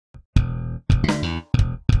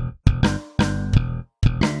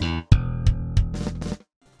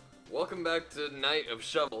Welcome back to Night of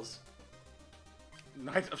Shovels.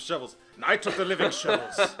 Night of Shovels. Night of the Living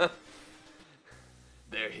Shovels.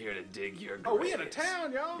 They're here to dig your graves. Oh, we in a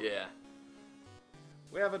town, y'all. Yeah.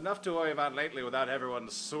 We have enough to worry about lately without everyone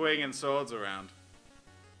swinging swords around.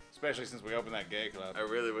 Especially since we opened that gay club. I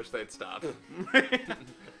really wish they'd stop.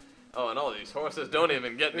 Oh, and all these horses don't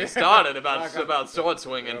even get me started about sword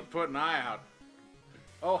swinging. Put an eye out.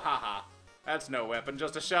 Oh, haha. That's no weapon,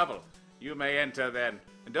 just a shovel. You may enter then.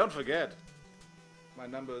 And don't forget, my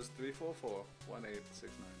number is 344-1869.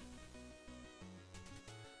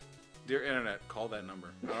 Dear Internet, call that number.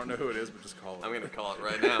 I don't know who it is, but just call it. I'm going to call it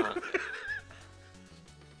right now.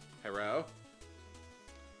 Hello?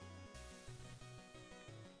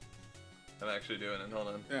 I'm actually doing it. Hold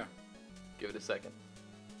on. Yeah. Give it a second.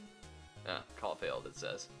 Ah, call failed, it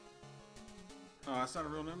says. Oh, that's not a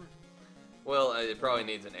real number? Well, it probably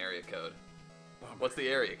needs an area code. What's the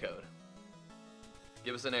area code?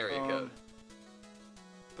 Give us an area code.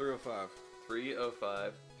 305.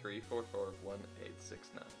 305-344-1869.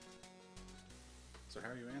 So how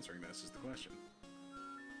are you answering this is the question.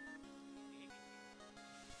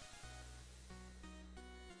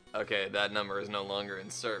 Okay, that number is no longer in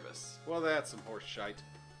service. Well, that's some horse shite.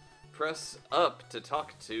 Press up to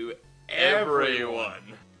talk to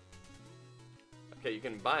everyone. Okay, you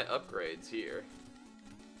can buy upgrades here.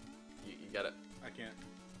 You gotta... I can't.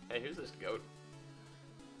 Hey, who's this goat?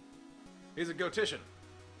 He's a goatician.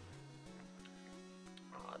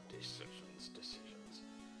 Ah, decisions.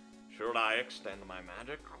 Should I extend my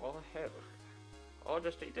magic or health? Or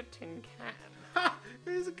just eat a tin can? Ha!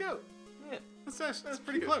 He's a goat. Yeah. That's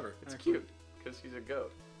pretty cute. clever. It's actually. cute, because he's a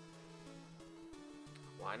goat.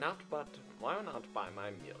 Why not buy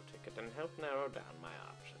my meal ticket and help narrow down my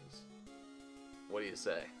options? What do you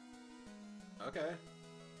say? Okay.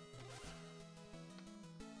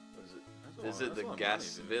 Visit the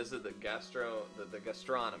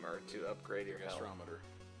gastronomer to upgrade your health. Gastrometer.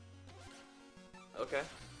 Okay.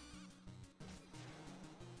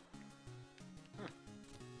 Huh.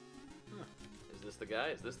 Huh. Is this the guy?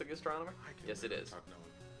 Is this the gastronomer? Yes, it is.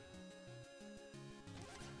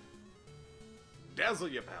 Dazzle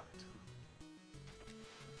your palate.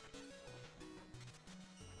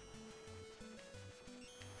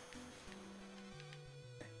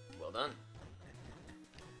 Well done.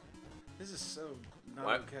 This is so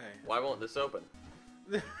not okay. Why won't this open?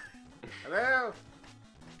 Hello?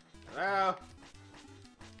 Hello?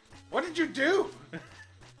 What did you do?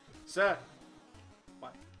 Sir?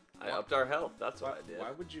 What? I upped our health. That's what I did.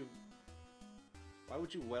 Why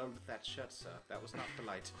would you weld that shut, sir? That was not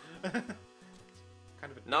polite. Kind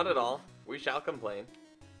of a Not at all. We shall complain.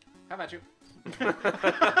 How about you?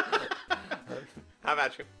 How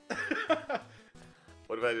about you?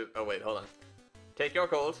 What if I did? Oh, wait, hold on. Take your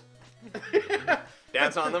coals.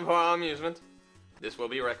 Dance on them for our amusement. This will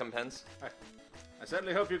be recompense. I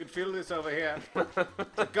certainly hope you can feel this over here.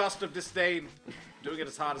 The gust of disdain. Doing it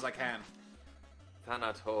as hard as I can.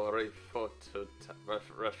 Thanator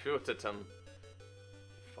refutatum.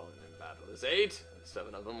 Fallen in battle is 8.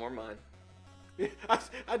 7 of them were mine.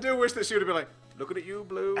 I do wish that she would have been like, looking at you,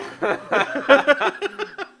 Blue.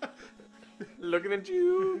 Looking at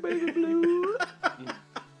you, baby Blue.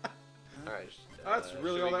 Alright. That's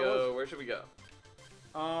really all that was. Where should we go?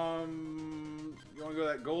 You want to go to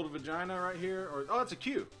that gold vagina right here? Or it's a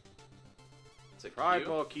Q. It's a Pride Q?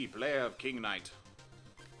 Ball Key, player of King Knight.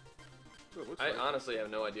 I honestly have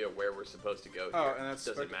no idea where we're supposed to go here. Oh, and that's...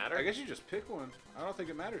 Does it matter? I guess you just pick one. I don't think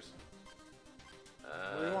it matters.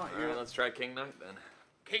 What do you want? Alright, let's try King Knight then.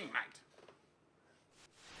 King Knight.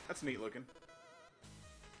 That's neat looking.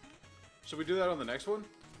 Should we do that on the next one?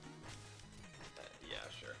 Yeah,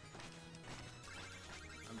 sure.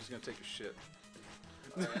 I'm just gonna take your shit.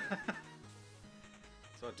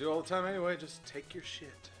 So I do all the time anyway, just take your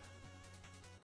shit.